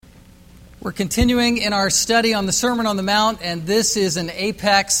We're continuing in our study on the Sermon on the Mount, and this is an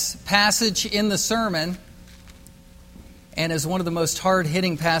apex passage in the sermon, and is one of the most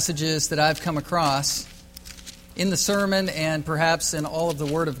hard-hitting passages that I've come across in the sermon and perhaps in all of the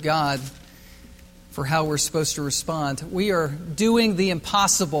Word of God for how we're supposed to respond. We are doing the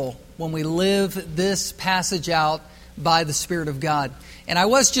impossible when we live this passage out by the Spirit of God. And I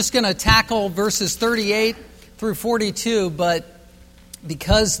was just going to tackle verses 38 through 42, but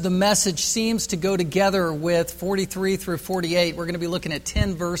because the message seems to go together with 43 through 48, we're going to be looking at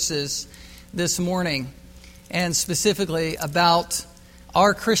 10 verses this morning, and specifically about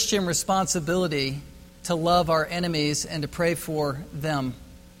our Christian responsibility to love our enemies and to pray for them.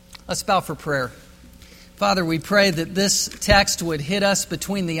 Let's bow for prayer. Father, we pray that this text would hit us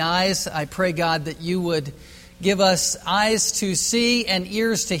between the eyes. I pray, God, that you would give us eyes to see and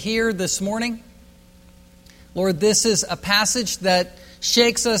ears to hear this morning. Lord, this is a passage that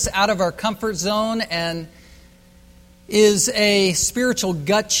shakes us out of our comfort zone and is a spiritual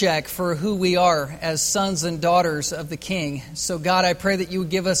gut check for who we are as sons and daughters of the King. So God, I pray that you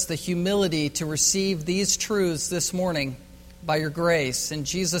would give us the humility to receive these truths this morning by your grace. In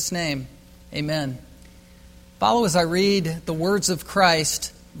Jesus' name, amen. Follow as I read the words of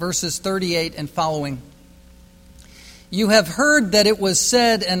Christ, verses 38 and following. You have heard that it was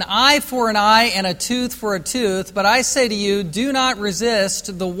said, an eye for an eye and a tooth for a tooth, but I say to you, do not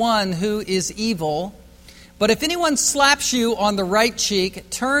resist the one who is evil. But if anyone slaps you on the right cheek,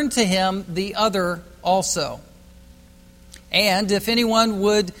 turn to him the other also. And if anyone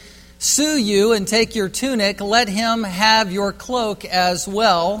would sue you and take your tunic, let him have your cloak as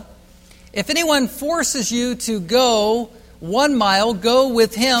well. If anyone forces you to go 1 mile, go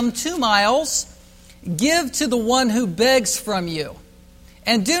with him 2 miles. Give to the one who begs from you,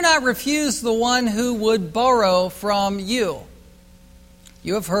 and do not refuse the one who would borrow from you.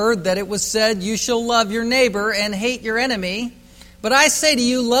 You have heard that it was said, you shall love your neighbor and hate your enemy. But I say to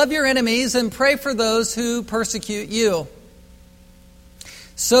you, love your enemies and pray for those who persecute you,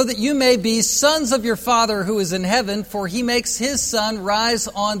 so that you may be sons of your Father who is in heaven, for he makes his sun rise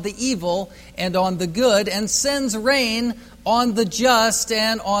on the evil and on the good, and sends rain on the just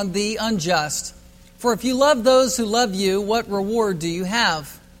and on the unjust. For if you love those who love you, what reward do you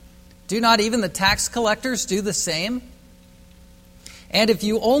have? Do not even the tax collectors do the same? And if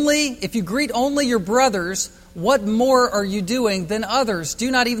you greet only your brothers, what more are you doing than others?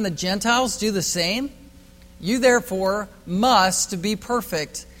 Do not even the Gentiles do the same? You therefore must be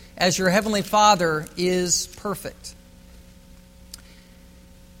perfect, as your heavenly Father is perfect.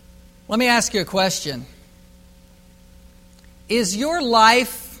 Let me ask you a question. Is your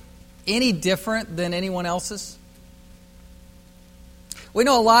life any different than anyone else's? We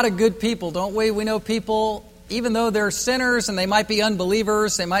know a lot of good people, don't we? We know people, even though they're sinners and they might be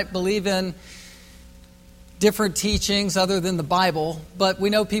unbelievers, they might believe in different teachings other than the Bible, but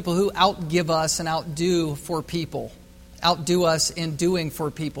we know people who outgive us and outdo us in doing for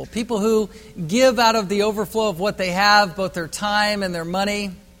people. People who give out of the overflow of what they have, both their time and their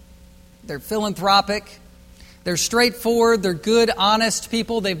money. They're philanthropic. They're straightforward, they're good, honest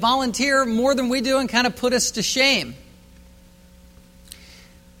people. They volunteer more than we do and kind of put us to shame.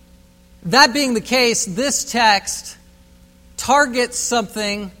 That being the case, this text targets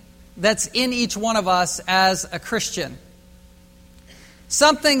something that's in each one of us as a Christian.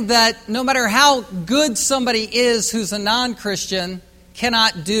 Something that no matter how good somebody is who's a non-Christian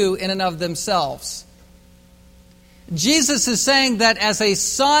cannot do in and of themselves. Jesus is saying that as a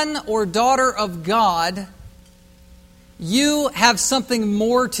son or daughter of God, you have something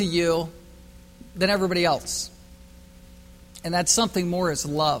more to you than everybody else. And that something more is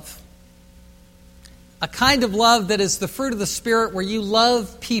love. A kind of love that is the fruit of the Spirit, where you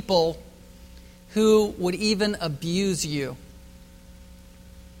love people who would even abuse you.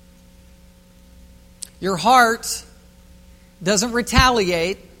 Your heart doesn't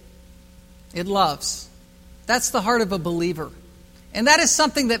retaliate, it loves. That's the heart of a believer. And that is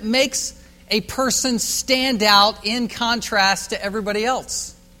something that makes a person stand out in contrast to everybody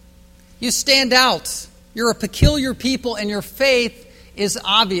else. You stand out. You're a peculiar people, and your faith is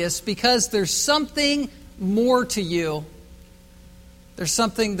obvious because there's something more to you. There's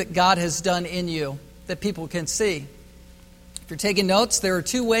something that God has done in you that people can see. If you're taking notes, there are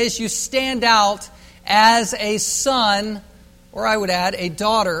 2 ways you stand out as a son, or I would add, a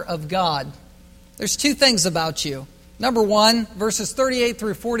daughter of God. There's 2 things about you. Number 1, verses 38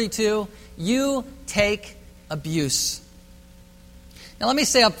 through 42, you take abuse. Now let me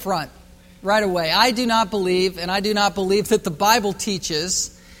say up front, right away, I do not believe that the Bible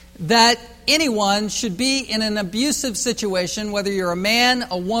teaches that anyone should be in an abusive situation, whether you're a man,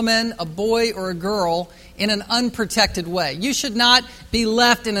 a woman, a boy, or a girl, in an unprotected way. You should not be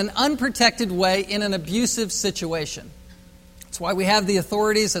left in an unprotected way in an abusive situation. That's why we have the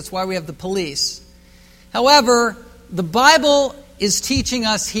authorities. That's why we have the police. However, the Bible is teaching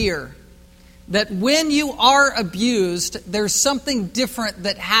us here that when you are abused, there's something different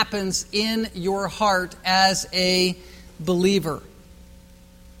that happens in your heart as a believer.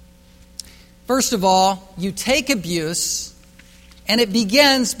 First of all, you take abuse, and it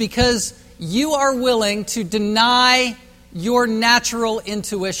begins because you are willing to deny your natural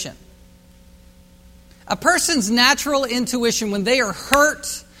intuition. A person's natural intuition, when they are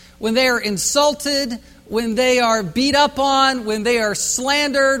hurt, when they are insulted, when they are beat up on, when they are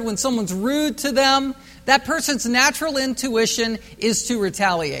slandered, when someone's rude to them, that person's natural intuition is to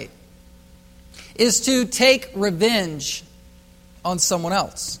retaliate, is to take revenge on someone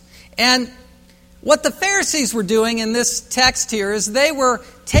else. And what the Pharisees were doing in this text here is they were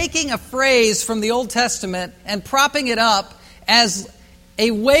taking a phrase from the Old Testament and propping it up as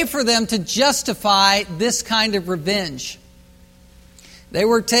a way for them to justify this kind of revenge. They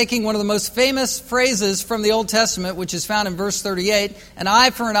were taking one of the most famous phrases from the Old Testament, which is found in verse 38, an eye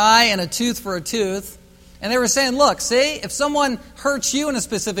for an eye and a tooth for a tooth. And they were saying, look, see, if someone hurts you in a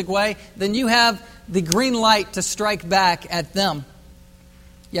specific way, then you have the green light to strike back at them.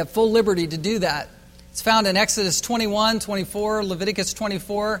 You have full liberty to do that. It's found in Exodus 21, 24, Leviticus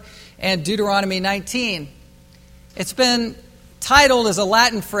 24, and Deuteronomy 19. It's been titled as a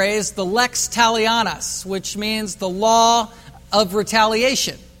Latin phrase, the lex talionis, which means the law of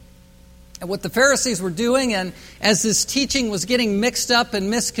retaliation. And what the Pharisees were doing, and as this teaching was getting mixed up and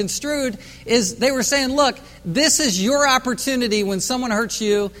misconstrued, is they were saying, look, this is your opportunity when someone hurts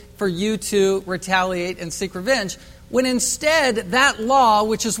you for you to retaliate and seek revenge. When instead, that law,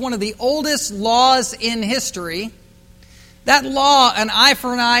 which is one of the oldest laws in history, that law, an eye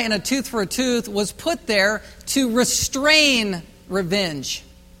for an eye and a tooth for a tooth, was put there to restrain revenge,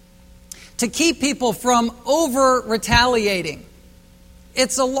 to keep people from over-retaliating.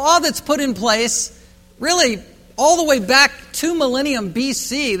 It's a law that's put in place really all the way back 2 millennium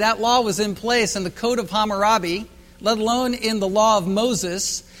BC. That law was in place in the Code of Hammurabi, let alone in the law of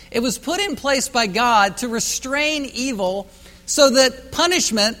Moses. It was put in place by God to restrain evil so that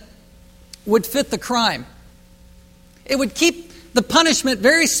punishment would fit the crime. It would keep the punishment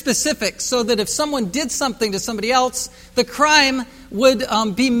very specific so that if someone did something to somebody else, the crime would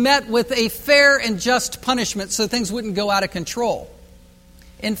be met with a fair and just punishment so things wouldn't go out of control.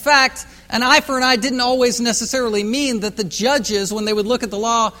 In fact, an eye for an eye didn't always necessarily mean that the judges, when they would look at the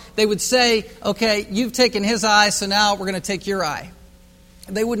law, they would say, okay, you've taken his eye, so now we're going to take your eye.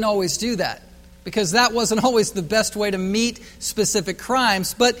 They wouldn't always do that because that wasn't always the best way to meet specific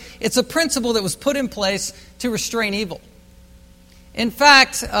crimes, but it's a principle that was put in place to restrain evil. In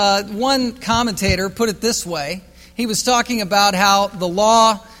fact, one commentator put it this way. He was talking about how the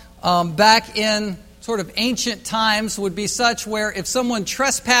law back in sort of ancient times would be such where if someone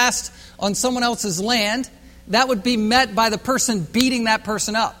trespassed on someone else's land, that would be met by the person beating that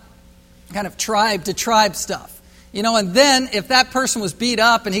person up. Kind of tribe to tribe stuff. You know, and then if that person was beat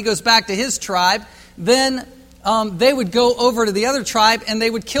up and he goes back to his tribe, then they would go over to the other tribe and they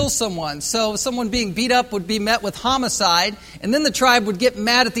would kill someone. So someone being beat up would be met with homicide, and then the tribe would get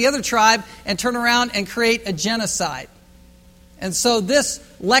mad at the other tribe and turn around and create a genocide. And so this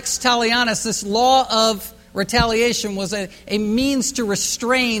lex talionis, this law of retaliation, was a means to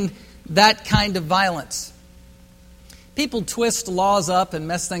restrain that kind of violence. People twist laws up and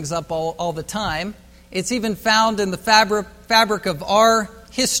mess things up all the time. It's even found in the fabric of our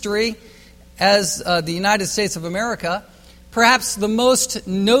history as the United States of America. Perhaps the most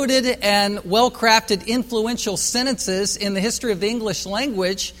noted and well-crafted influential sentences in the history of the English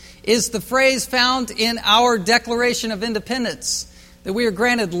language is the phrase found in our Declaration of Independence, that we are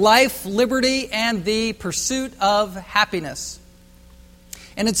granted life, liberty, and the pursuit of happiness.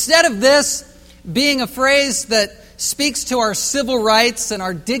 And instead of this being a phrase that speaks to our civil rights and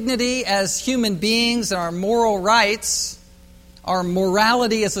our dignity as human beings and our moral rights, our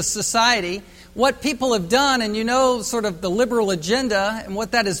morality as a society, what people have done, and you know sort of the liberal agenda and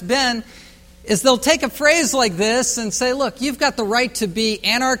what that has been, is they'll take a phrase like this and say, look, you've got the right to be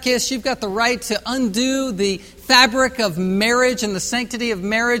anarchist, you've got the right to undo the fabric of marriage and the sanctity of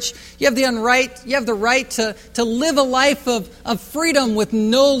marriage, you have the right to live a life of freedom with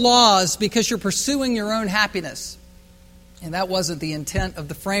no laws because you're pursuing your own happiness. And that wasn't the intent of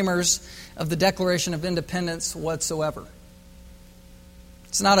the framers of the Declaration of Independence whatsoever.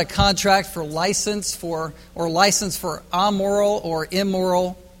 It's not a contract for license for amoral or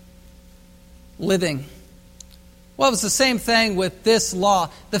immoral. living. Well, it was the same thing with this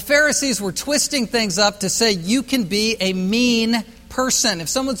law. The Pharisees were twisting things up to say you can be a mean person. If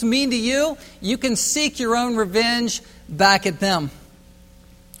someone's mean to you, you can seek your own revenge back at them.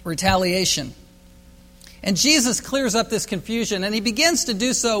 Retaliation. And Jesus clears up this confusion, and he begins to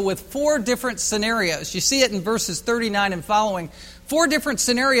do so with 4 different scenarios. You see it in verses 39 and following. 4 different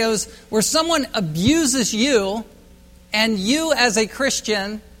scenarios where someone abuses you, and you as a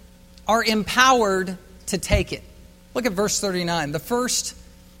Christian are empowered to take it. Look at verse 39, the first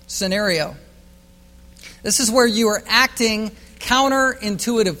scenario. This is where you are acting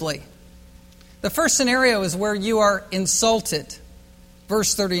counterintuitively. The first scenario is where you are insulted.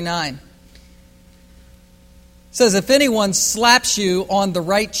 Verse 39. It says, if anyone slaps you on the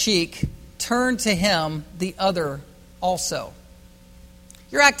right cheek, turn to him the other also.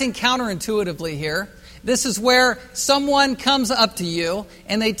 You're acting counterintuitively here. This is where someone comes up to you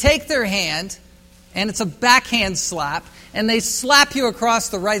and they take their hand, and it's a backhand slap, and they slap you across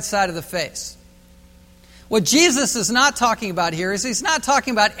the right side of the face. What Jesus is not talking about here is he's not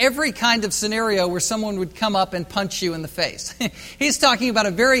talking about every kind of scenario where someone would come up and punch you in the face. He's talking about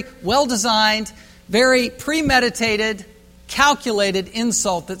a very well-designed, very premeditated, calculated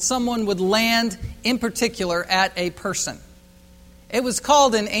insult that someone would land in particular at a person. It was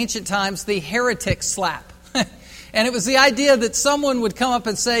called in ancient times the heretic slap. And it was the idea that someone would come up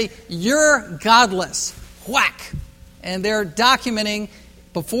and say, you're godless. Whack. And they're documenting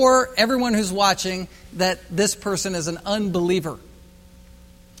before everyone who's watching that this person is an unbeliever.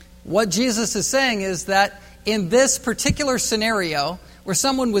 What Jesus is saying is that in this particular scenario, where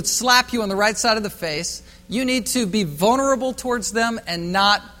someone would slap you on the right side of the face, you need to be vulnerable towards them and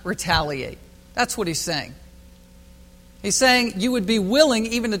not retaliate. That's what he's saying. He's saying you would be willing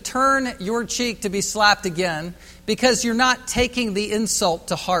even to turn your cheek to be slapped again because you're not taking the insult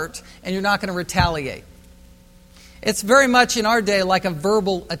to heart and you're not going to retaliate. It's very much in our day like a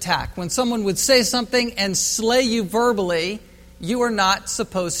verbal attack. When someone would say something and slay you verbally, you are not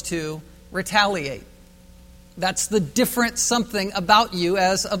supposed to retaliate. That's the different something about you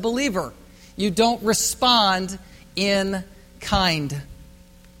as a believer. You don't respond in kind.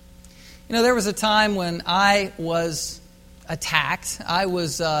 You know, there was a time when I was attacked. I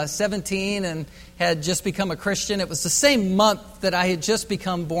was 17 and had just become a Christian. It was the same month that I had just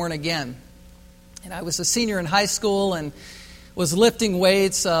become born again. And I was a senior in high school and was lifting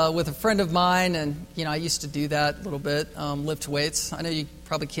weights with a friend of mine. And, you know, I used to do that a little bit, lift weights. I know you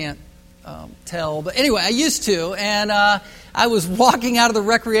probably can't tell. But anyway, I used to. And I was walking out of the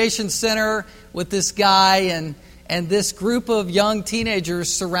recreation center with this guy, and this group of young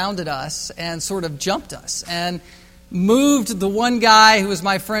teenagers surrounded us and sort of jumped us and moved the one guy who was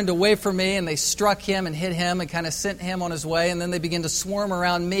my friend away from me, and they struck him and hit him and kind of sent him on his way, and then they began to swarm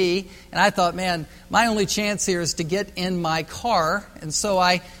around me, and I thought, man, my only chance here is to get in my car, and so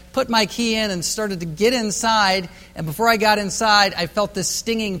I put my key in and started to get inside, and before I got inside, I felt this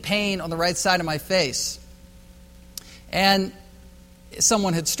stinging pain on the right side of my face, and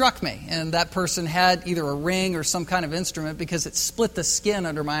someone had struck me, and that person had either a ring or some kind of instrument because it split the skin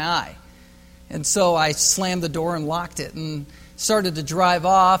under my eye. And so I slammed the door and locked it and started to drive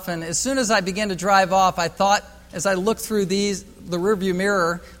off. And as soon as I began to drive off, I thought, as I looked through the rearview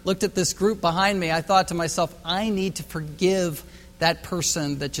mirror, looked at this group behind me, I thought to myself, I need to forgive that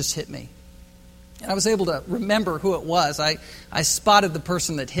person that just hit me. And I was able to remember who it was. I spotted the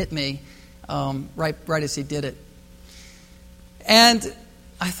person that hit me right as he did it. And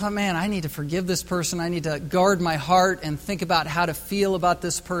I thought, man, I need to forgive this person. I need to guard my heart and think about how to feel about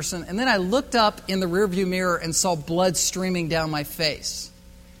this person. And then I looked up in the rearview mirror and saw blood streaming down my face.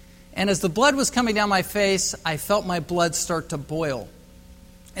 And as the blood was coming down my face, I felt my blood start to boil.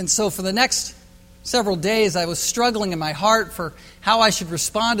 And so for the next several days, I was struggling in my heart for how I should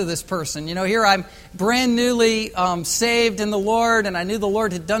respond to this person. You know, here I'm brand newly saved in the Lord, and I knew the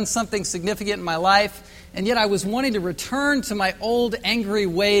Lord had done something significant in my life. And yet I was wanting to return to my old angry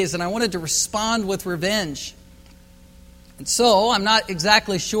ways, and I wanted to respond with revenge. And so I'm not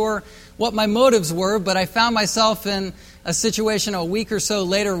exactly sure what my motives were, but I found myself in a situation a week or so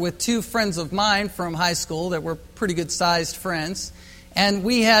later with 2 friends of mine from high school that were pretty good-sized friends. And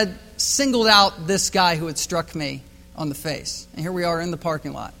we had singled out this guy who had struck me on the face. And here we are in the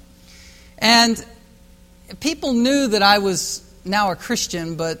parking lot. And people knew that I was now a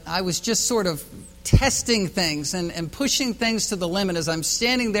Christian, but I was just sort of testing things and pushing things to the limit as I'm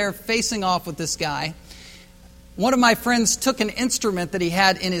standing there facing off with this guy. One of my friends took an instrument that he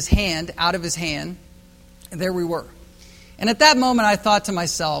had in his hand, out of his hand, and there we were. And at that moment I thought to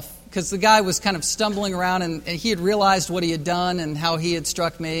myself, because the guy was kind of stumbling around, and he had realized what he had done and how he had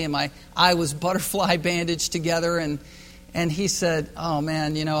struck me, and my eye was butterfly bandaged together, and he said, "Oh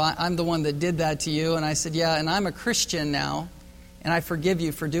man, I'm the one that did that to you." And I said, "Yeah, and I'm a Christian now, and I forgive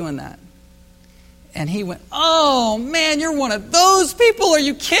you for doing that." And he went, "Oh man, you're one of those people, are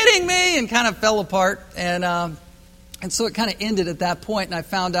you kidding me?" And kind of fell apart, and so it kind of ended at that point, and I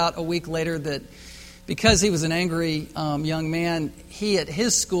found out a week later that because he was an angry young man, he at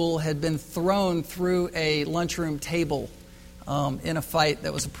his school had been thrown through a lunchroom table in a fight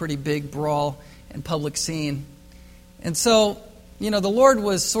that was a pretty big brawl and public scene. And so, the Lord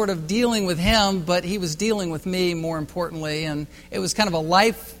was sort of dealing with him, but he was dealing with me more importantly. And it was kind of a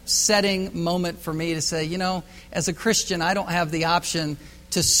life-setting moment for me to say, as a Christian, I don't have the option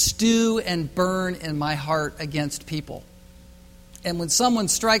to stew and burn in my heart against people. And when someone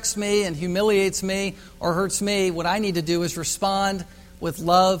strikes me and humiliates me or hurts me, what I need to do is respond with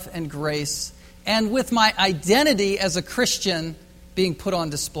love and grace, and with my identity as a Christian being put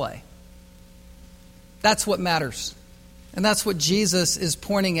on display. That's what matters. And that's what Jesus is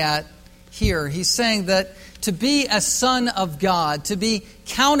pointing at here. He's saying that to be a son of God, to be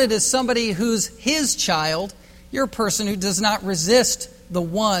counted as somebody who's his child, you're a person who does not resist the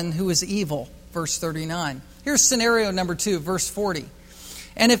one who is evil. Verse 39. Here's scenario number 2, verse 40.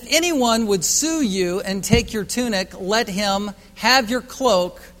 "And if anyone would sue you and take your tunic, let him have your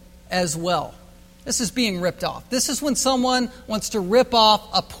cloak as well." This is being ripped off. This is when someone wants to rip off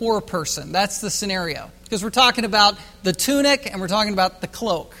a poor person. That's the scenario. Because we're talking about the tunic and we're talking about the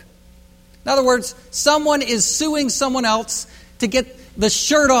cloak. In other words, someone is suing someone else to get the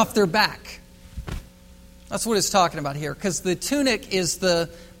shirt off their back. That's what it's talking about here. Because the tunic is the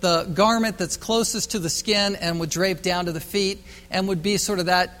garment that's closest to the skin and would drape down to the feet and would be sort of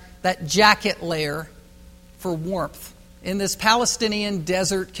that jacket layer for warmth in this Palestinian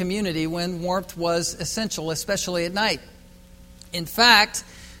desert community when warmth was essential, especially at night. In fact,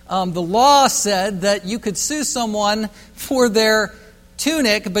 the law said that you could sue someone for their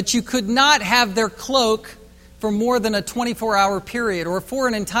tunic, but you could not have their cloak for more than a 24-hour period or for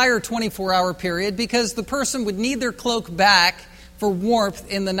an entire 24-hour period, because the person would need their cloak back for warmth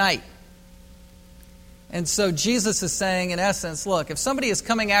in the night. And so Jesus is saying, in essence, look, if somebody is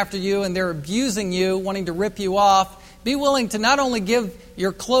coming after you and they're abusing you, wanting to rip you off, be willing to not only give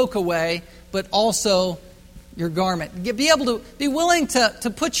your cloak away, but also your garment. Be willing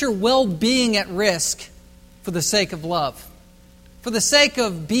to put your well-being at risk for the sake of love, for the sake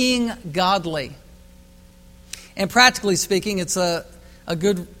of being godly. And practically speaking, it's a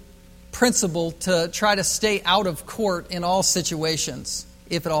good principle to try to stay out of court in all situations,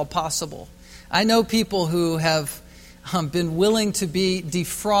 if at all possible. I know people who have been willing to be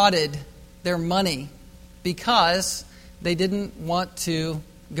defrauded their money because they didn't want to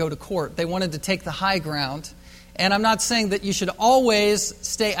go to court. They wanted to take the high ground. And I'm not saying that you should always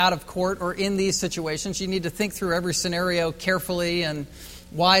stay out of court or in these situations. You need to think through every scenario carefully and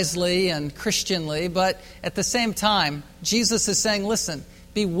wisely and Christianly. But at the same time, Jesus is saying, listen,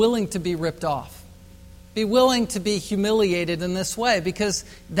 be willing to be ripped off. Be willing to be humiliated in this way, because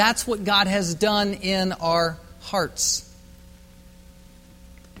that's what God has done in our hearts.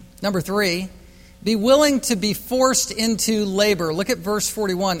 Number 3, be willing to be forced into labor. Look at verse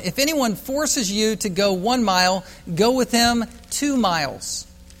 41. If anyone forces you to go 1 mile, go with him 2 miles.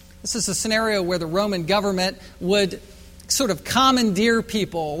 This is a scenario where the Roman government would sort of commandeer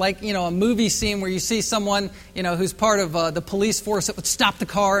people, like, a movie scene where you see someone, who's part of the police force that would stop the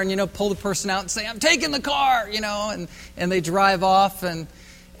car and, pull the person out and say, "I'm taking the car," and they drive off.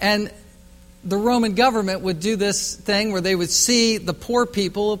 And the Roman government would do this thing where they would see the poor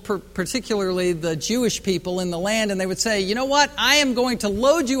people, particularly the Jewish people in the land, and they would say, "You know what? I am going to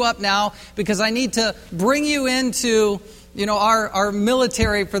load you up now because I need to bring you into our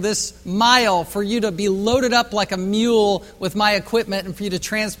military for this mile, for you to be loaded up like a mule with my equipment and for you to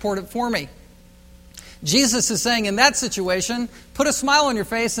transport it for me." Jesus is saying in that situation, put a smile on your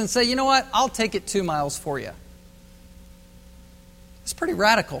face and say, "You know what? I'll take it 2 miles for you." It's pretty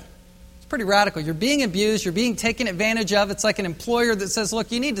radical. Pretty radical. You're being abused. You're being taken advantage of. It's like an employer that says,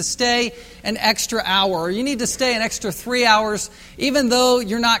 look, you need to stay an extra hour, or you need to stay an extra 3 hours, even though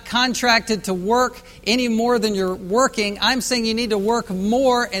you're not contracted to work any more than you're working. I'm saying you need to work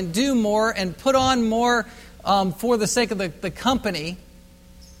more and do more and put on more for the sake of the company.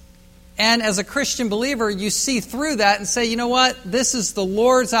 And as a Christian believer, you see through that and say, you know what? This is the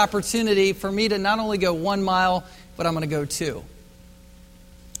Lord's opportunity for me to not only go 1 mile, but I'm going to go 2.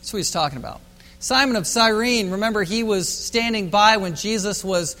 That's what he's talking about. Simon of Cyrene, remember, he was standing by when Jesus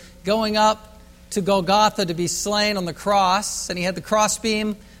was going up to Golgotha to be slain on the cross, and he had the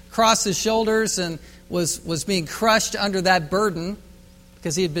crossbeam across his shoulders and was being crushed under that burden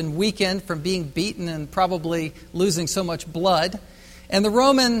because he had been weakened from being beaten and probably losing so much blood. And the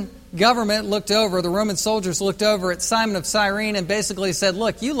Roman government the Roman soldiers looked over at Simon of Cyrene and basically said,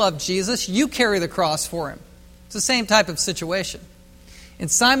 look, you love Jesus, you carry the cross for him. It's the same type of situation.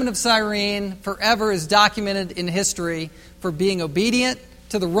 And Simon of Cyrene forever is documented in history for being obedient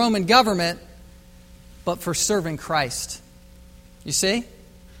to the Roman government, but for serving Christ. You see?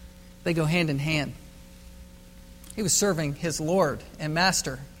 They go hand in hand. He was serving his Lord and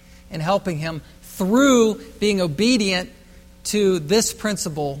Master and helping him through being obedient to this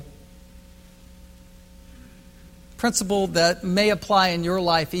principle that may apply in your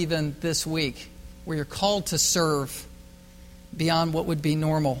life even this week, where you're called to serve beyond what would be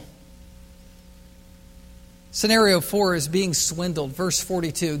normal. Scenario 4 is being swindled. Verse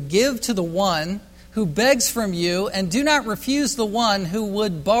 42, give to the one who begs from you, and do not refuse the one who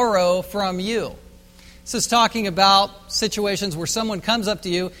would borrow from you. This is talking about situations where someone comes up to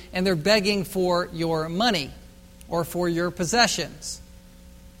you and they're begging for your money or for your possessions.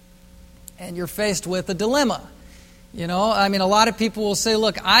 And you're faced with a dilemma. A lot of people will say,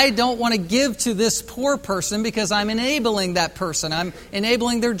 look, I don't want to give to this poor person because I'm enabling that person. I'm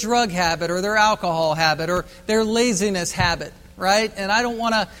enabling their drug habit or their alcohol habit or their laziness habit, right? And I don't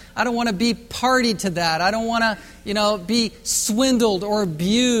want to be party to that. I don't want to, be swindled or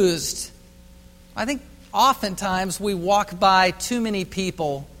abused. I think oftentimes we walk by too many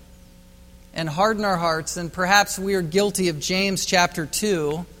people and harden our hearts, and perhaps we are guilty of James chapter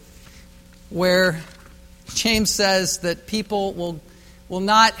 2, where James says that people will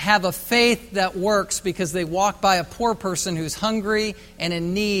not have a faith that works because they walk by a poor person who's hungry and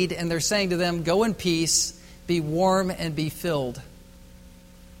in need, and they're saying to them, go in peace, be warm, and be filled.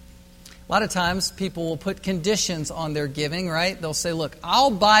 A lot of times people will put conditions on their giving, right? They'll say, look,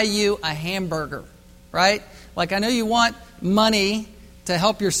 I'll buy you a hamburger, right? Like, I know you want money to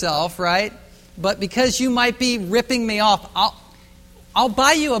help yourself, right? But because you might be ripping me off, I'll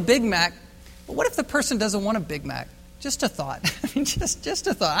buy you a Big Mac. But what if the person doesn't want a Big Mac? Just a thought. just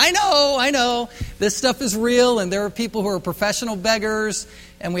a thought. I know. This stuff is real, and there are people who are professional beggars,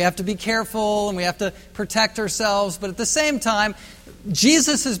 and we have to be careful, and we have to protect ourselves. But at the same time,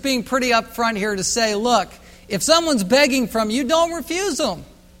 Jesus is being pretty upfront here to say, look, if someone's begging from you, don't refuse them.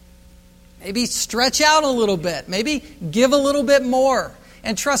 Maybe stretch out a little bit. Maybe give a little bit more.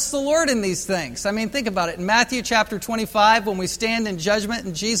 And trust the Lord in these things. Think about it. In Matthew chapter 25, when we stand in judgment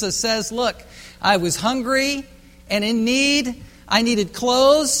and Jesus says, look, I was hungry and in need. I needed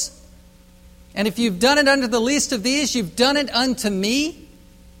clothes. And if you've done it unto the least of these, you've done it unto me.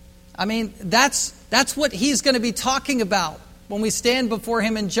 That's what he's going to be talking about when we stand before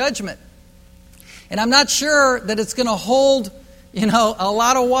him in judgment. And I'm not sure that it's going to hold, a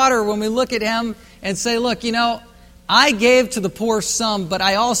lot of water when we look at him and say, look, I gave to the poor some, but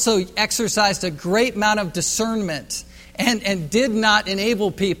I also exercised a great amount of discernment and did not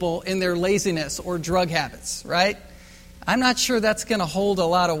enable people in their laziness or drug habits, right? I'm not sure that's going to hold a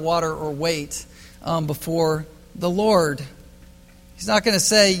lot of water or weight before the Lord. He's not going to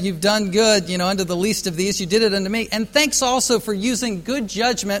say, you've done good, unto the least of these, you did it unto me. And thanks also for using good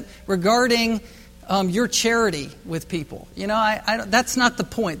judgment regarding your charity with people. That's not the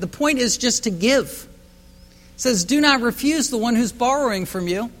point. The point is just to give. It says, do not refuse the one who's borrowing from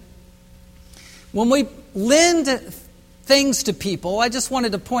you. When we lend things to people, I just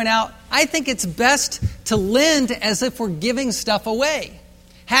wanted to point out, I think it's best to lend as if we're giving stuff away.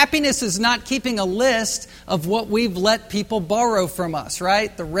 Happiness is not keeping a list of what we've let people borrow from us,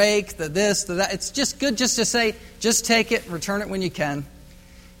 right? The rake, the this, the that. It's just good just to say, just take it, return it when you can,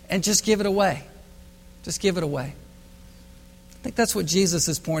 and just give it away. Just give it away. I think that's what Jesus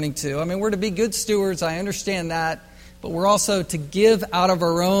is pointing to. We're to be good stewards, I understand that, but we're also to give out of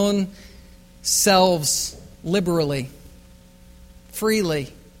our own selves liberally,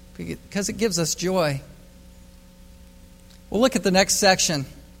 freely, because it gives us joy. We'll look at the next section.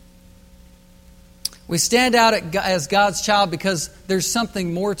 We stand out as God's child because there's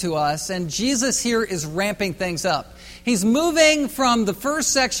something more to us, and Jesus here is ramping things up. He's moving from the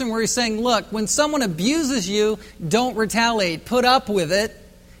first section where he's saying, look, when someone abuses you, don't retaliate. Put up with it.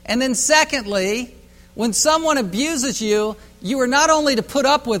 And then secondly, when someone abuses you, you are not only to put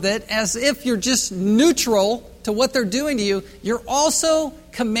up with it as if you're just neutral to what they're doing to you, you're also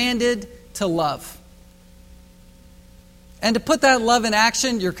commanded to love. And to put that love in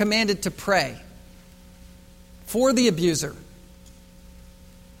action, you're commanded to pray for the abuser.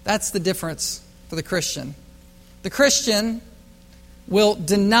 That's the difference for the Christian. The Christian will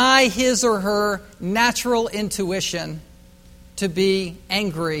deny his or her natural intuition to be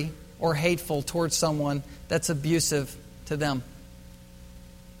angry or hateful towards someone that's abusive to them.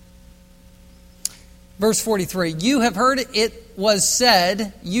 Verse 43, you have heard it was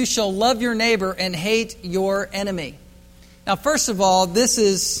said, you shall love your neighbor and hate your enemy. Now, first of all, this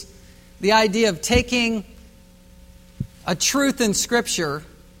is the idea of taking a truth in Scripture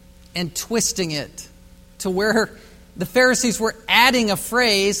and twisting it to where the Pharisees were adding a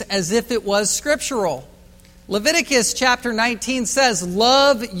phrase as if it was scriptural. Leviticus chapter 19 says,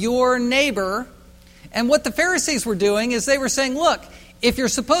 love your neighbor. And what the Pharisees were doing is they were saying, look, if you're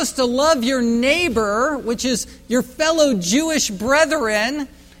supposed to love your neighbor, which is your fellow Jewish brethren,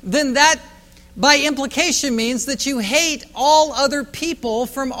 then that by implication means that you hate all other people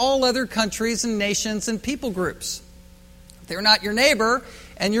from all other countries and nations and people groups. If they're not your neighbor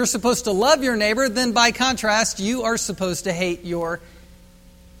and you're supposed to love your neighbor, then by contrast, you are supposed to hate your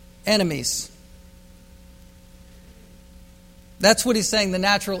enemies. That's what he's saying the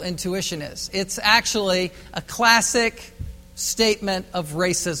natural intuition is. It's actually a classic statement of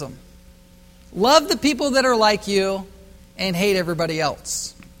racism. Love the people that are like you and hate everybody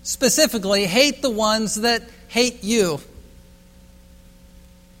else. Specifically, hate the ones that hate you.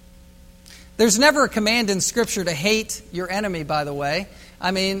 There's never a command in Scripture to hate your enemy, by the way. I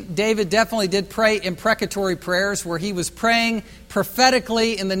mean, David definitely did pray imprecatory prayers where he was praying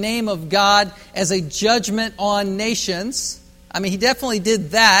prophetically in the name of God as a judgment on nations. I mean, he definitely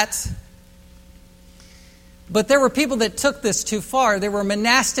did that. But there were people that took this too far. There were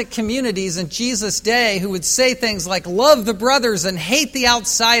monastic communities in Jesus' day who would say things like, love the brothers and hate the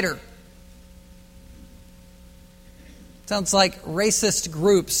outsider. Sounds like racist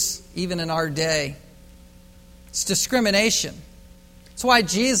groups, even in our day. It's discrimination. That's why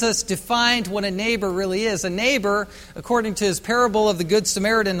Jesus defined what a neighbor really is. A neighbor, according to his parable of the Good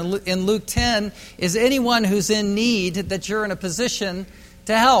Samaritan in Luke 10, is anyone who's in need that you're in a position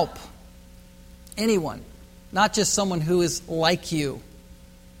to help. Anyone. Not just someone who is like you.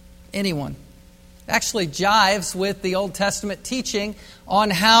 Anyone. It actually jives with the Old Testament teaching on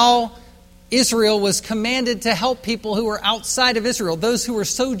how Israel was commanded to help people who were outside of Israel. Those who were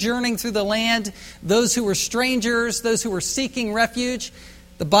sojourning through the land, those who were strangers, those who were seeking refuge.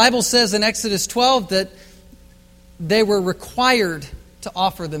 The Bible says in Exodus 12 that they were required to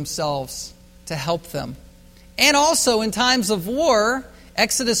offer themselves to help them. And also in times of war,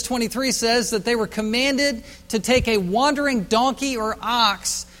 Exodus 23 says that they were commanded to take a wandering donkey or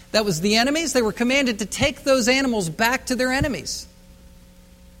ox that was the enemies. They were commanded to take those animals back to their enemies.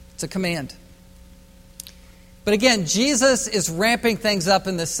 It's a command. But again, Jesus is ramping things up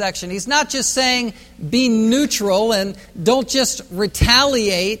in this section. He's not just saying be neutral and don't just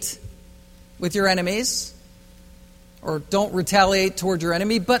retaliate with your enemies or don't retaliate toward your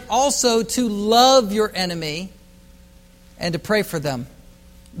enemy, but also to love your enemy and to pray for them.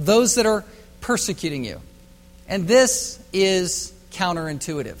 Those that are persecuting you. And this is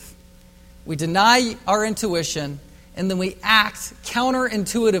counterintuitive. We deny our intuition and then we act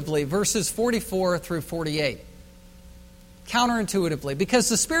counterintuitively, verses 44 through 48. Counterintuitively, because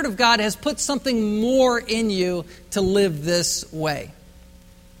the Spirit of God has put something more in you to live this way.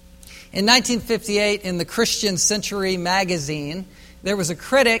 In 1958, in the Christian Century magazine, there was a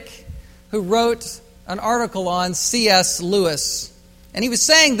critic who wrote an article on C.S. Lewis. And he was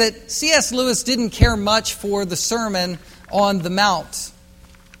saying that C.S. Lewis didn't care much for the Sermon on the Mount.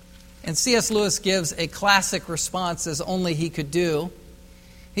 And C.S. Lewis gives a classic response as only he could do.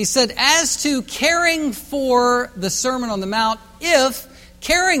 He said, as to caring for the Sermon on the Mount, if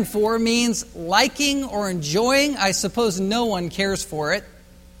caring for means liking or enjoying, I suppose no one cares for it.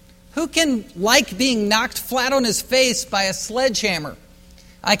 Who can like being knocked flat on his face by a sledgehammer?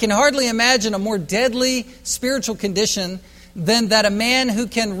 I can hardly imagine a more deadly spiritual condition than that a man who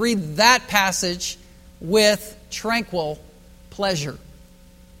can read that passage with tranquil pleasure.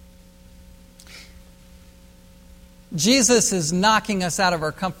 Jesus is knocking us out of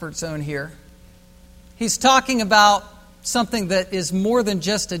our comfort zone here. He's talking about something that is more than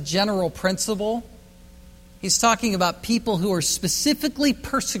just a general principle. He's talking about people who are specifically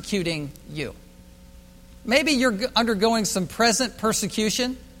persecuting you. Maybe you're undergoing some present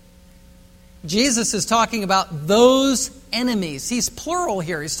persecution. Jesus is talking about those enemies. He's plural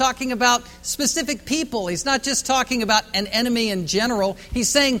here. He's talking about specific people. He's not just talking about an enemy in general. He's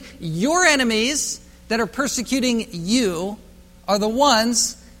saying your enemies that are persecuting you are the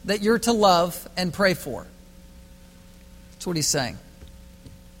ones that you're to love and pray for. That's what he's saying.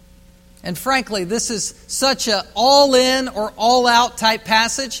 And frankly, this is such an all-in or all-out type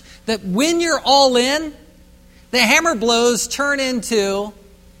passage that when you're all in, the hammer blows turn into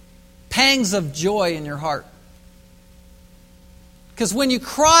pangs of joy in your heart. It's what he's saying. And frankly, this is such an all-in or all-out type passage that when you're all in, the hammer blows turn into pangs of joy in your heart. It's what he's saying. And frankly, this is such an all-in or all-out type passage that when you're all in, the hammer blows turn into pangs of joy in your heart. Because when you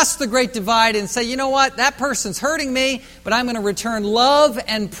cross the great divide and say, you know what, that person's hurting me, but I'm going to return love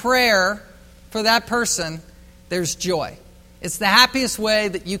and prayer for that person, there's joy. It's the happiest way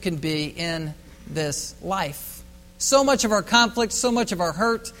that you can be in this life. So much of our conflict, so much of our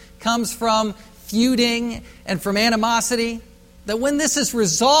hurt comes from feuding and from animosity, that when this is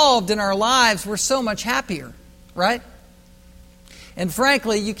resolved in our lives, we're so much happier, right? And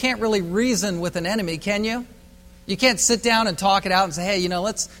frankly, you can't really reason with an enemy, can you? You can't sit down and talk it out and say, hey,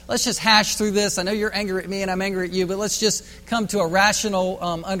 let's just hash through this. I know you're angry at me and I'm angry at you, but let's just come to a rational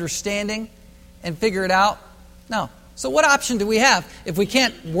understanding and figure it out. No. So what option do we have? If we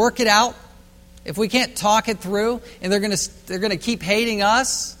can't work it out, if we can't talk it through, and they're going to keep hating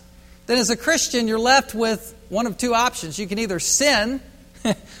us, then as a Christian, you're left with one of two options. You can either sin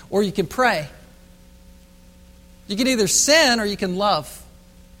or you can pray. You can either sin or you can love.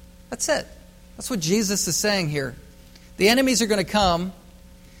 That's it. That's what Jesus is saying here. The enemies are going to come,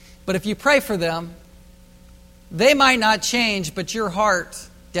 but if you pray for them, they might not change, but your heart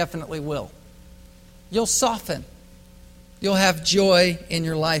definitely will. You'll soften. You'll have joy in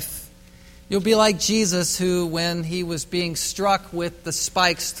your life. You'll be like Jesus, who, when he was being struck with the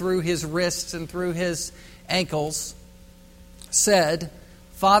spikes through his wrists and through his ankles, said,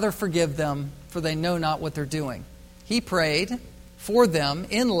 Father, forgive them, for they know not what they're doing. He prayed for them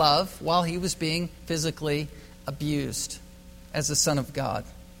in love while he was being physically abused as the Son of God.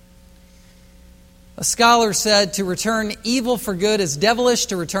 A scholar said, to return evil for good is devilish,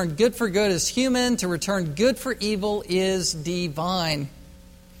 to return good for good is human, to return good for evil is divine.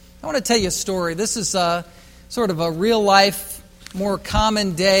 I want to tell you a story. This is sort of a real-life, more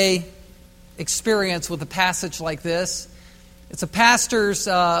common day experience with a passage like this. It's a pastor's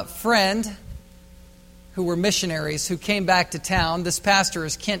friend who were missionaries who came back to town. This pastor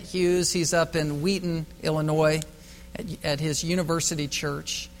is Kent Hughes. He's up in Wheaton, Illinois, at his university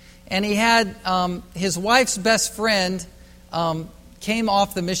church. And he had his wife's best friend came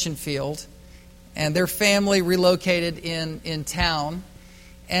off the mission field, and their family relocated in town.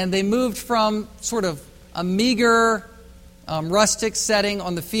 And they moved from sort of a meager, rustic setting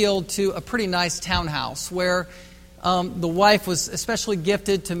on the field to a pretty nice townhouse where the wife was especially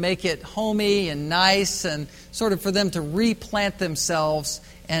gifted to make it homey and nice and sort of for them to replant themselves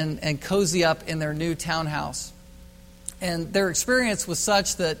and cozy up in their new townhouse. And their experience was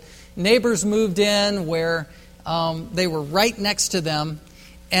such that neighbors moved in where they were right next to them.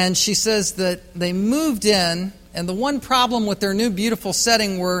 And she says that they moved in, and the one problem with their new beautiful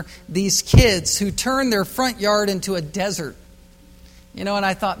setting were these kids who turned their front yard into a desert. And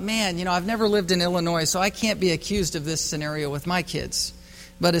I thought, man, I've never lived in Illinois, so I can't be accused of this scenario with my kids.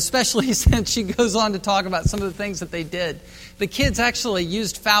 But especially since she goes on to talk about some of the things that they did. The kids actually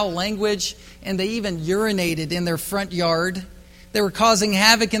used foul language, and they even urinated in their front yard. They were causing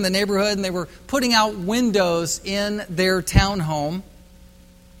havoc in the neighborhood, and they were putting out windows in their townhome.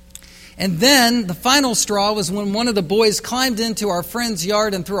 And then the final straw was when one of the boys climbed into our friend's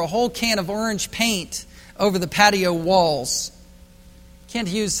yard and threw a whole can of orange paint over the patio walls. Kent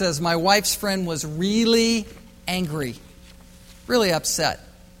Hughes says, my wife's friend was really angry, really upset.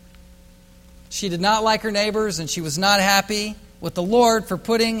 She did not like her neighbors, and she was not happy with the Lord for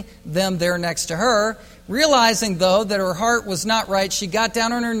putting them there next to her. Realizing, though, that her heart was not right, she got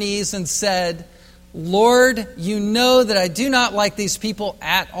down on her knees and said, Lord, you know that I do not like these people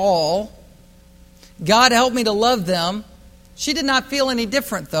at all. God, help me to love them. She did not feel any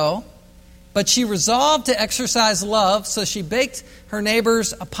different, though. But she resolved to exercise love, so she baked her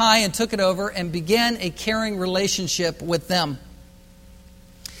neighbors a pie and took it over and began a caring relationship with them.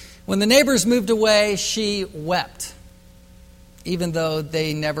 When the neighbors moved away, she wept, even though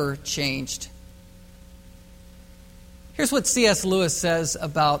they never changed. Here's what C.S. Lewis says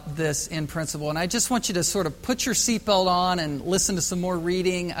about this in principle, and I just want you to sort of put your seatbelt on and listen to some more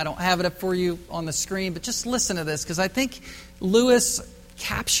reading. I don't have it up for you on the screen, but just listen to this, because I think Lewis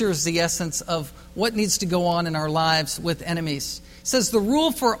captures the essence of what needs to go on in our lives with enemies. He says, the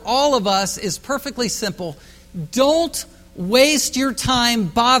rule for all of us is perfectly simple. Don't waste your time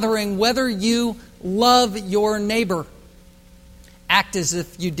bothering whether you love your neighbor. Act as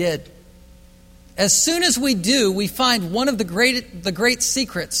if you did. As soon as we do, we find one of the great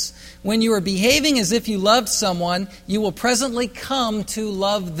secrets. When you are behaving as if you loved someone, you will presently come to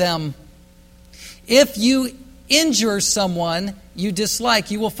love them. If you injure someone you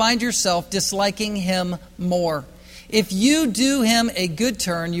dislike, you will find yourself disliking him more. If you do him a good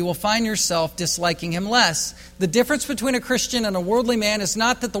turn, you will find yourself disliking him less. The difference between a Christian and a worldly man is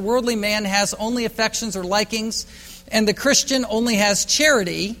not that the worldly man has only affections or likings, and the Christian only has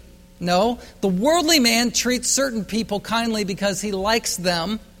charity. No, the worldly man treats certain people kindly because he likes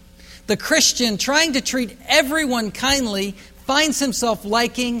them. The Christian, trying to treat everyone kindly, finds himself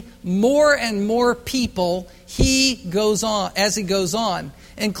liking more and more people as he goes on,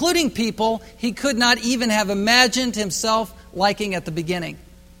 including people he could not even have imagined himself liking at the beginning.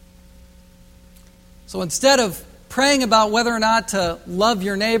 So instead of praying about whether or not to love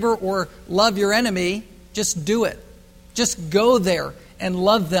your neighbor or love your enemy, just do it. Just go there and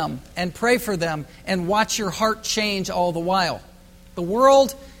love them and pray for them and watch your heart change all the while. The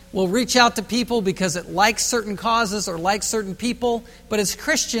world will reach out to people because it likes certain causes or likes certain people, but as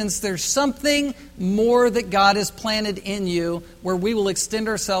Christians, there's something more that God has planted in you where we will extend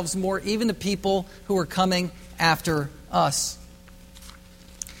ourselves more even to people who are coming after us.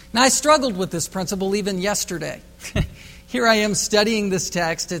 Now, I struggled with this principle even yesterday. Here I am studying this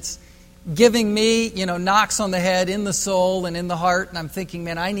text. It's giving me, knocks on the head, in the soul and in the heart. And I'm thinking,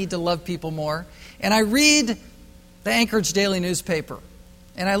 man, I need to love people more. And I read the Anchorage Daily newspaper.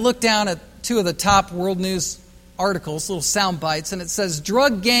 And I look down at two of the top world news articles, little sound bites. And it says,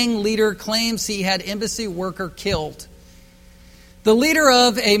 drug gang leader claims he had embassy worker killed. The leader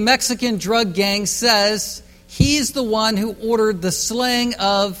of a Mexican drug gang says he's the one who ordered the slaying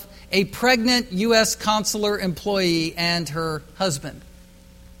of a pregnant U.S. consular employee and her husband.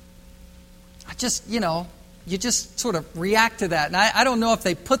 You just sort of react to that. And I don't know if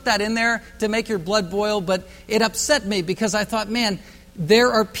they put that in there to make your blood boil, but it upset me because I thought, man,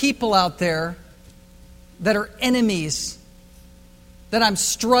 there are people out there that are enemies that I'm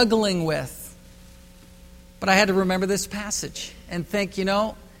struggling with. But I had to remember this passage and think, you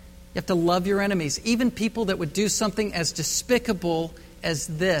have to love your enemies, even people that would do something as despicable as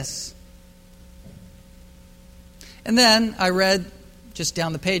this. And then I read, just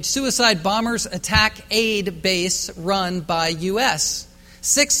down the page, suicide bombers attack aid base run by U.S.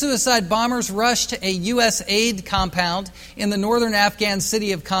 6 suicide bombers rushed a U.S. aid compound in the northern Afghan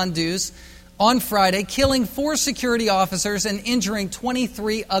city of Kunduz on Friday, killing 4 security officers and injuring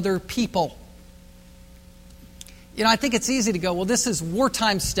 23 other people. I think it's easy to go, well, this is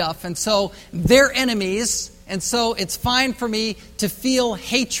wartime stuff, and so they're enemies, and so it's fine for me to feel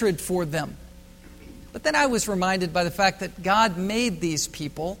hatred for them. But then I was reminded by the fact that God made these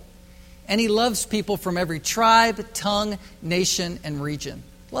people, and He loves people from every tribe, tongue, nation, and region.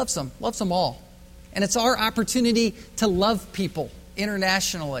 Loves them all. And it's our opportunity to love people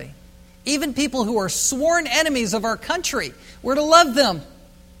internationally. Even people who are sworn enemies of our country, we're to love them,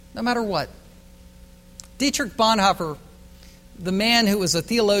 no matter what. Dietrich Bonhoeffer, the man who was a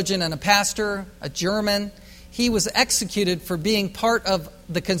theologian and a pastor, a German, he was executed for being part of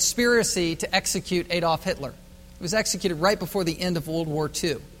the conspiracy to execute Adolf Hitler. He was executed right before the end of World War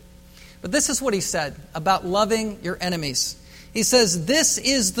II. But this is what he said about loving your enemies. He says, this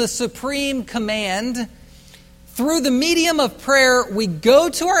is the supreme command. Through the medium of prayer, we go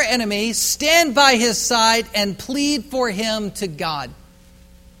to our enemy, stand by his side, and plead for him to God.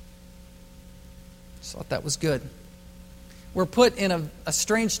 I thought that was good. We're put in a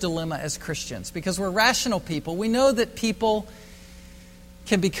strange dilemma as Christians because we're rational people. We know that people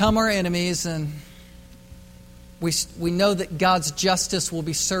can become our enemies, and we know that God's justice will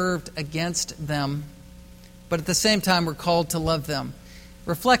be served against them. But at the same time, we're called to love them.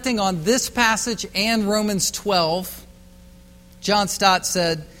 Reflecting on this passage and Romans 12, John Stott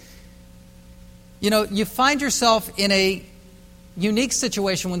said, you find yourself in a unique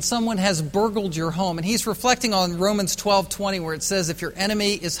situation when someone has burgled your home. And he's reflecting on Romans 12:20, where it says, if your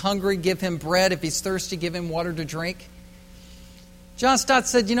enemy is hungry, give him bread. If he's thirsty, give him water to drink. John Stott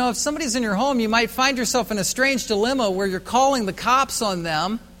said, if somebody's in your home, you might find yourself in a strange dilemma where you're calling the cops on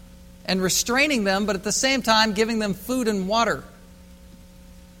them and restraining them, but at the same time giving them food and water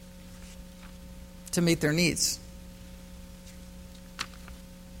to meet their needs.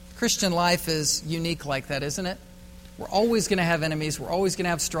 Christian life is unique like that, isn't it? We're always going to have enemies. We're always going to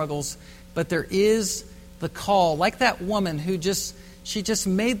have struggles. But there is the call, like that woman who just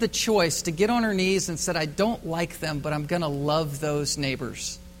made the choice to get on her knees and said, I don't like them, but I'm going to love those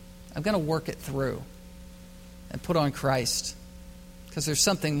neighbors. I'm going to work it through and put on Christ because there's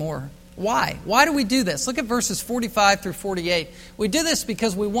something more. Why? Why do we do this? Look at verses 45 through 48. We do this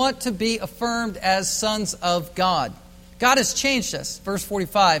because we want to be affirmed as sons of God. God has changed us. Verse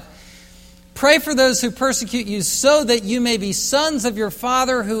 45. Pray for those who persecute you so that you may be sons of your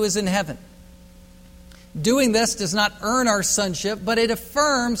Father who is in heaven. Doing this does not earn our sonship, but it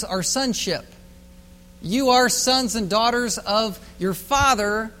affirms our sonship. You are sons and daughters of your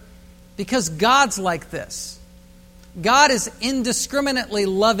Father because God's like this. God is indiscriminately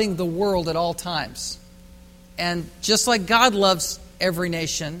loving the world at all times. And just like God loves every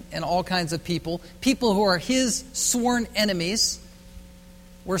nation and all kinds of people, people who are his sworn enemies,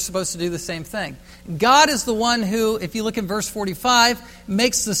 we're supposed to do the same thing. God is the one who, if you look in verse 45,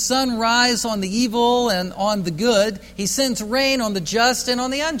 makes the sun rise on the evil and on the good. He sends rain on the just and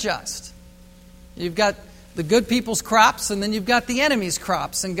on the unjust. You've got the good people's crops, and then you've got the enemy's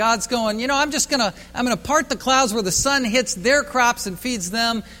crops. And God's going, I'm going to part the clouds where the sun hits their crops and feeds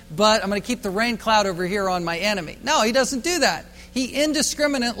them, but I'm going to keep the rain cloud over here on my enemy. No, he doesn't do that. He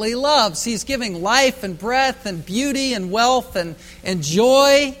indiscriminately loves. He's giving life and breath and beauty and wealth and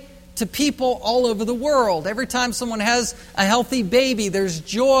joy to people all over the world. Every time someone has a healthy baby, there's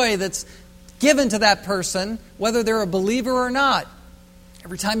joy that's given to that person, whether they're a believer or not.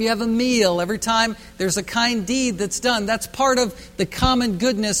 Every time you have a meal, every time there's a kind deed that's done, that's part of the common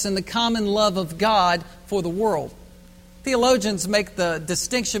goodness and the common love of God for the world. Theologians make the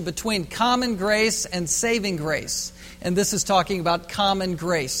distinction between common grace and saving grace. And this is talking about common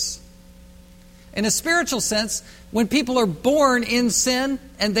grace. In a spiritual sense, when people are born in sin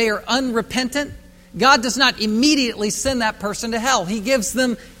and they are unrepentant, God does not immediately send that person to hell. He gives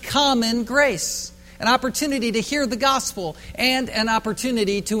them common grace, an opportunity to hear the gospel and an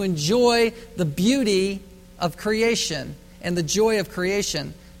opportunity to enjoy the beauty of creation and the joy of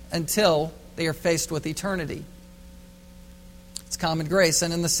creation until they are faced with eternity. It's common grace.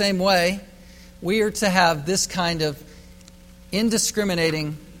 And in the same way, we are to have this kind of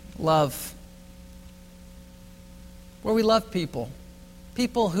indiscriminating love, where we love people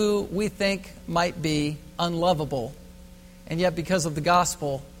who we think might be unlovable, and yet because of the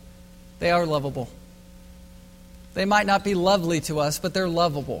gospel, they are lovable. They might not be lovely to us, but they're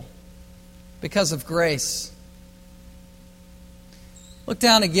lovable because of grace. Look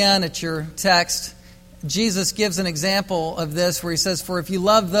down again at your text. Jesus gives an example of this where he says, "For if you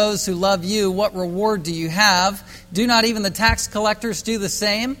love those who love you, what reward do you have? Do not even the tax collectors do the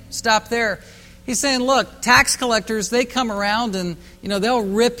same?" Stop there. He's saying, look, tax collectors, they come around and they'll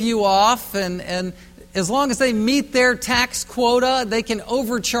rip you off, and as long as they meet their tax quota, they can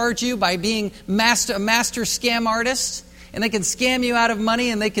overcharge you by being a master scam artist. And they can scam you out of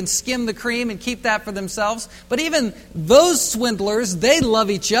money, and they can skim the cream and keep that for themselves. But even those swindlers, they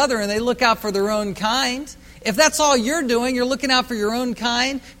love each other and they look out for their own kind. If that's all you're doing, you're looking out for your own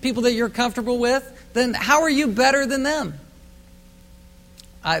kind, people that you're comfortable with, then how are you better than them?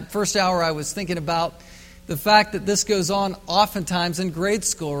 First hour I was thinking about the fact that this goes on oftentimes in grade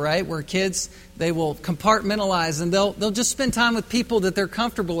school, right? Where kids, they will compartmentalize and they'll just spend time with people that they're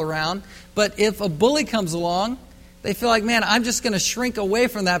comfortable around. But if a bully comes along, they feel like, man, I'm just going to shrink away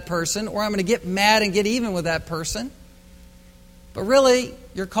from that person, or I'm going to get mad and get even with that person. But really,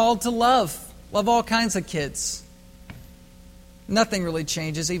 you're called to love. Love all kinds of kids. Nothing really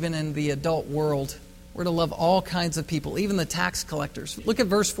changes, even in the adult world. We're to love all kinds of people, even the tax collectors. Look at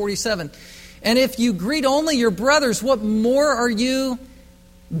verse 47. "And if you greet only your brothers, what more are you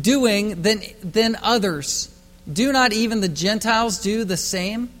doing than others? Do not even the Gentiles do the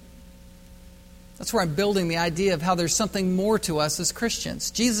same?" That's where I'm building the idea of how there's something more to us as Christians.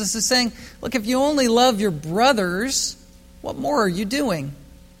 Jesus is saying, look, if you only love your brothers, what more are you doing?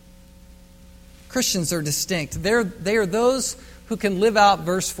 Christians are distinct. They are those who can live out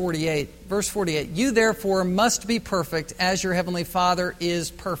verse 48. Verse 48, "You therefore must be perfect as your heavenly Father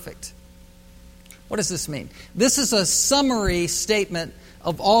is perfect." What does this mean? This is a summary statement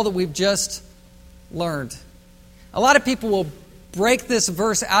of all that we've just learned. A lot of people will break this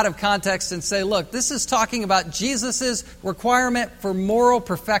verse out of context and say, look, this is talking about Jesus' requirement for moral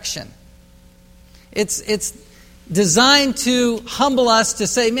perfection. It's designed to humble us to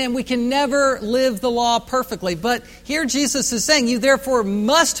say, man, we can never live the law perfectly. But here Jesus is saying, you therefore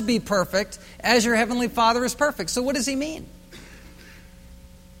must be perfect as your heavenly Father is perfect. So what does he mean?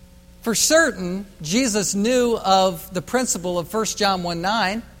 For certain, Jesus knew of the principle of 1 John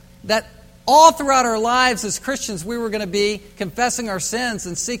 1:9, that all throughout our lives as Christians, we were going to be confessing our sins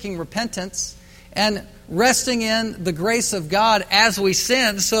and seeking repentance and resting in the grace of God as we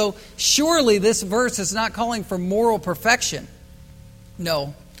sin. So surely this verse is not calling for moral perfection.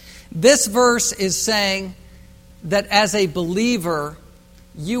 No. This verse is saying that as a believer,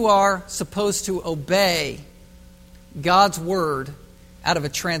 you are supposed to obey God's word out of a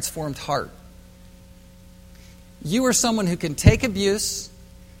transformed heart. You are someone who can take abuse,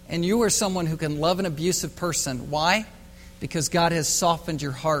 and you are someone who can love an abusive person. Why? Because God has softened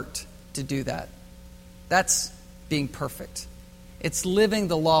your heart to do that. That's being perfect. It's living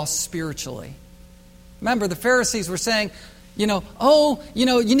the law spiritually. Remember, the Pharisees were saying, you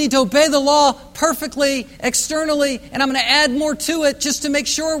need to obey the law perfectly, externally, and I'm going to add more to it just to make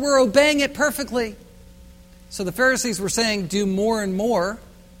sure we're obeying it perfectly. So the Pharisees were saying, do more and more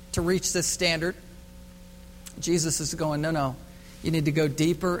to reach this standard. Jesus is going, no. You need to go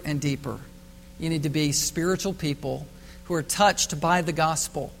deeper and deeper. You need to be spiritual people who are touched by the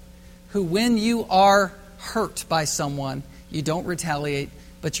gospel, who when you are hurt by someone, you don't retaliate,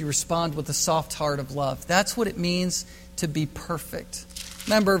 but you respond with a soft heart of love. That's what it means to be perfect.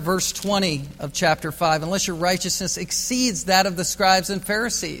 Remember verse 20 of chapter 5, unless your righteousness exceeds that of the scribes and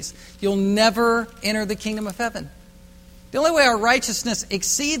Pharisees, you'll never enter the kingdom of heaven. The only way our righteousness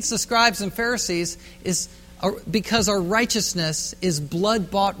exceeds the scribes and Pharisees is because our righteousness is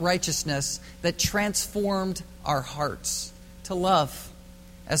blood-bought righteousness that transformed our hearts to love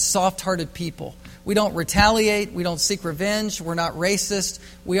as soft-hearted people. We don't retaliate. We don't seek revenge. We're not racist.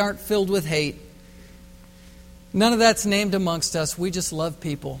 We aren't filled with hate. None of that's named amongst us. We just love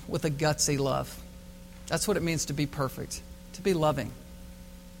people with a gutsy love. That's what it means to be perfect, to be loving,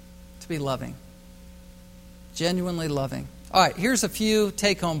 to be loving, genuinely loving. All right, here's a few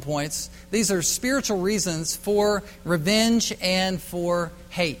take-home points. These are spiritual reasons for revenge and for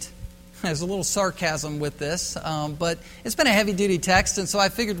hate. There's a little sarcasm with this, but it's been a heavy-duty text, and so I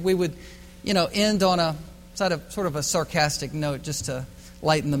figured we would, end on a sort of a sarcastic note just to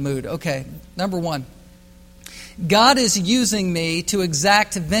lighten the mood. Okay, number one. God is using me to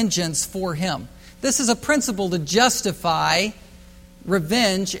exact vengeance for Him. This is a principle to justify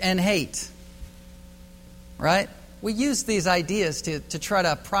revenge and hate. Right? We use these ideas to try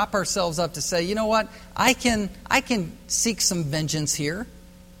to prop ourselves up to say, you know what? I can seek some vengeance here.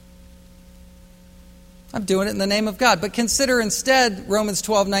 I'm doing it in the name of God. But consider instead Romans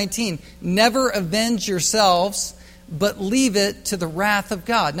 12:19. Never avenge yourselves, but leave it to the wrath of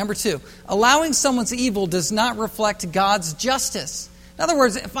God. Number two, allowing someone's evil does not reflect God's justice. In other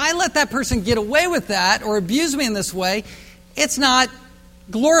words, if I let that person get away with that or abuse me in this way, it's not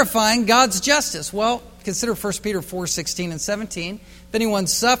glorifying God's justice. Well, consider 1 Peter 4:16 and 17. If anyone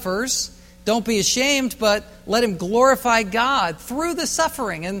suffers, don't be ashamed, but let him glorify God through the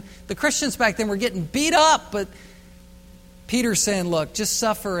suffering. And the Christians back then were getting beat up, but Peter's saying, look, just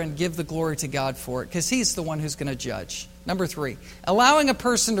suffer and give the glory to God for it, because He's the one who's going to judge. Number three, allowing a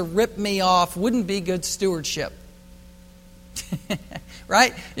person to rip me off wouldn't be good stewardship.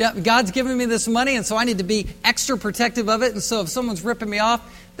 Right? Yeah, God's given me this money, and so I need to be extra protective of it. And so if someone's ripping me off,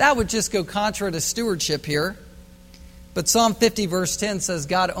 that would just go contra to stewardship here. But Psalm 50 verse 10 says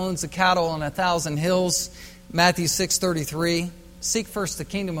God owns the cattle on 1,000 hills. Matthew 6:33, seek first the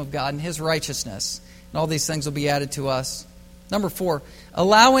kingdom of God and His righteousness, and all these things will be added to us. Number four,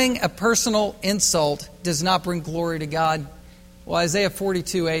 allowing a personal insult does not bring glory to God. Well, Isaiah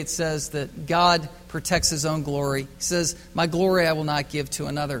 42:8 says that God protects His own glory. He says, my glory I will not give to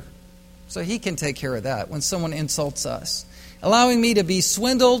another. So He can take care of that when someone insults us. Allowing me to be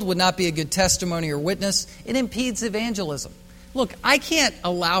swindled would not be a good testimony or witness. It impedes evangelism. Look, I can't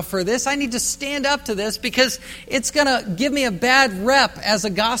allow for this. I need to stand up to this because it's going to give me a bad rep as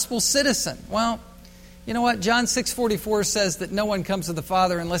a gospel citizen. Well, you know what? John 6:44 says that no one comes to the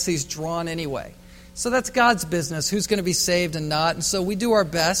Father unless he's drawn anyway. So that's God's business, who's going to be saved and not. And so we do our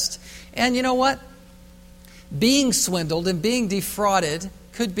best. And you know what? Being swindled and being defrauded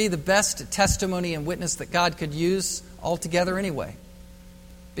could be the best testimony and witness that God could use altogether anyway.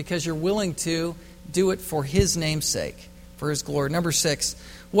 Because you're willing to do it for His name's sake, for His glory. Number 6,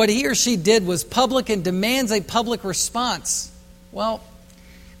 what he or she did was public and demands a public response. Well,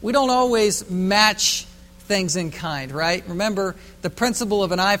 we don't always match things in kind, right? Remember, the principle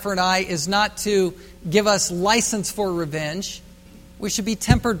of an eye for an eye is not to give us license for revenge. We should be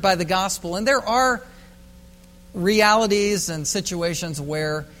tempered by the gospel. And there are realities and situations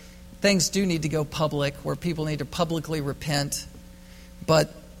where things do need to go public, where people need to publicly repent.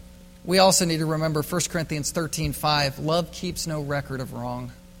 But we also need to remember 1 Corinthians 13:5, love keeps no record of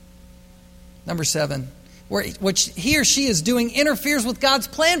wrong. Number 7, what he or she is doing interferes with God's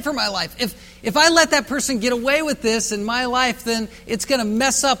plan for my life. If I let that person get away with this in my life, then it's going to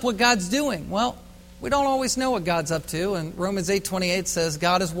mess up what God's doing. Well, we don't always know what God's up to. And Romans 8:28 says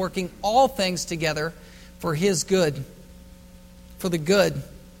God is working all things together for His good, for the good,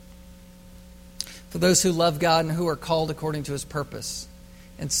 for those who love God and who are called according to His purpose.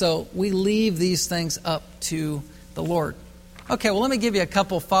 And so we leave these things up to the Lord. Okay, well, let me give you a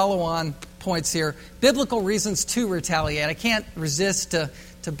couple follow-on points here. Biblical reasons to retaliate. I can't resist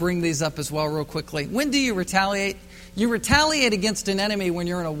to bring these up as well real quickly. When do you retaliate? You retaliate against an enemy when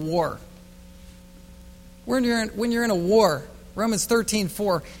you're in a war. When you're in a war. Romans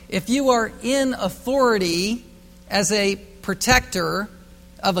 13:4. If you are in authority as a protector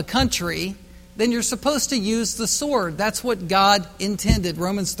of a country, then you're supposed to use the sword. That's what God intended.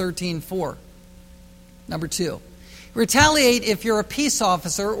 Romans 13:4. Number 2, retaliate if you're a peace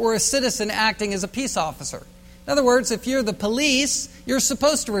officer or a citizen acting as a peace officer. In other words, if you're the police, you're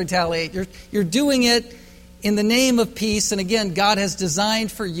supposed to retaliate. You're doing it in the name of peace. And again, God has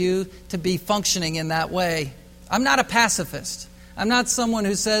designed for you to be functioning in that way. I'm not a pacifist. I'm not someone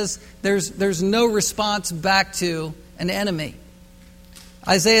who says there's no response back to an enemy.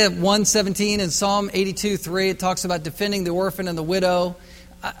 Isaiah 1:17 and Psalm 82:3, it talks about defending the orphan and the widow.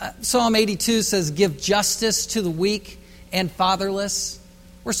 Psalm 82 says, give justice to the weak and fatherless.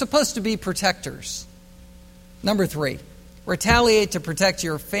 We're supposed to be protectors. Number 3, retaliate to protect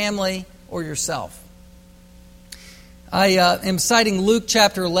your family or yourself. I am citing Luke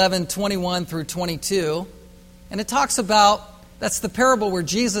chapter 11, 21 through 22. And it talks about, that's the parable where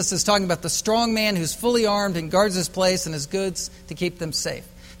Jesus is talking about the strong man who's fully armed and guards his place and his goods to keep them safe.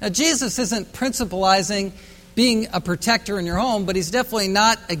 Now, Jesus isn't principalizing being a protector in your home, but he's definitely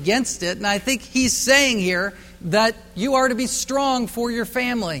not against it. And I think he's saying here that you are to be strong for your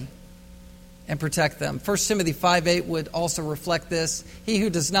family and protect them. 1 Timothy 5:8 would also reflect this. He who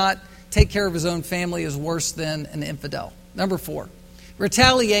does not take care of his own family is worse than an infidel. Number 4,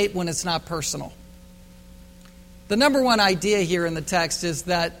 retaliate when it's not personal. The number one idea here in the text is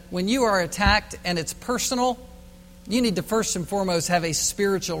that when you are attacked and it's personal, you need to first and foremost have a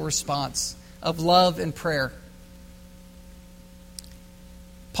spiritual response of love and prayer.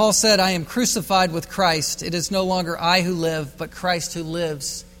 Paul said, I am crucified with Christ. It is no longer I who live, but Christ who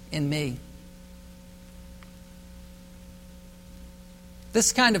lives in me.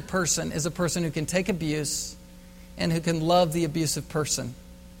 This kind of person is a person who can take abuse and who can love the abusive person.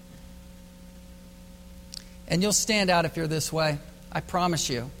 And you'll stand out if you're this way. I promise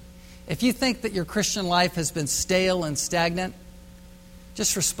you. If you think that your Christian life has been stale and stagnant,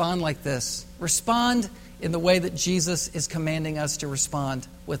 just respond like this. Respond in the way that Jesus is commanding us to respond,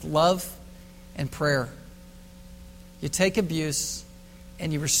 with love and prayer. You take abuse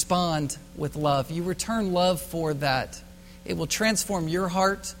and you respond with love. You return love for that. It will transform your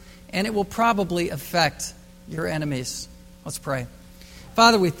heart and it will probably affect your enemies. Let's pray.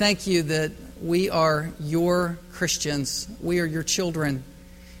 Father, we thank you that we are your Christians. We are your children.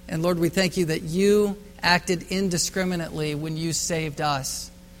 And Lord, we thank you that you acted indiscriminately when you saved us.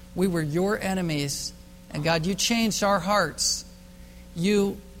 We were your enemies. And God, you changed our hearts.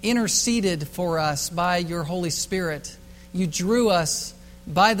 You interceded for us by your Holy Spirit. You drew us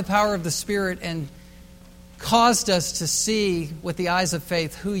by the power of the Spirit and caused us to see with the eyes of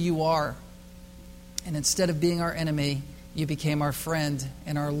faith who you are. And instead of being our enemy, you became our friend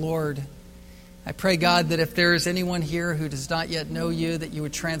and our Lord. I pray, God, that if there is anyone here who does not yet know you, that you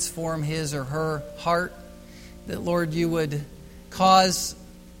would transform his or her heart. That, Lord, you would cause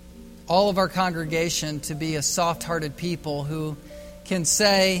all of our congregation to be a soft-hearted people who can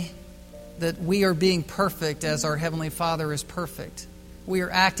say that we are being perfect as our Heavenly Father is perfect. We are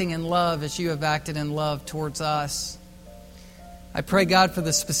acting in love as you have acted in love towards us. I pray, God, for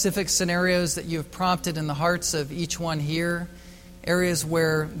the specific scenarios that you have prompted in the hearts of each one here, areas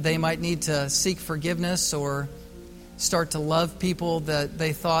where they might need to seek forgiveness or start to love people that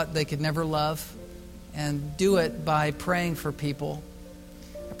they thought they could never love, and do it by praying for people.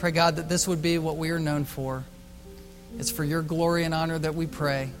 I pray, God, that this would be what we are known for. It's for your glory and honor that we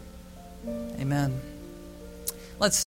pray. Amen. Let's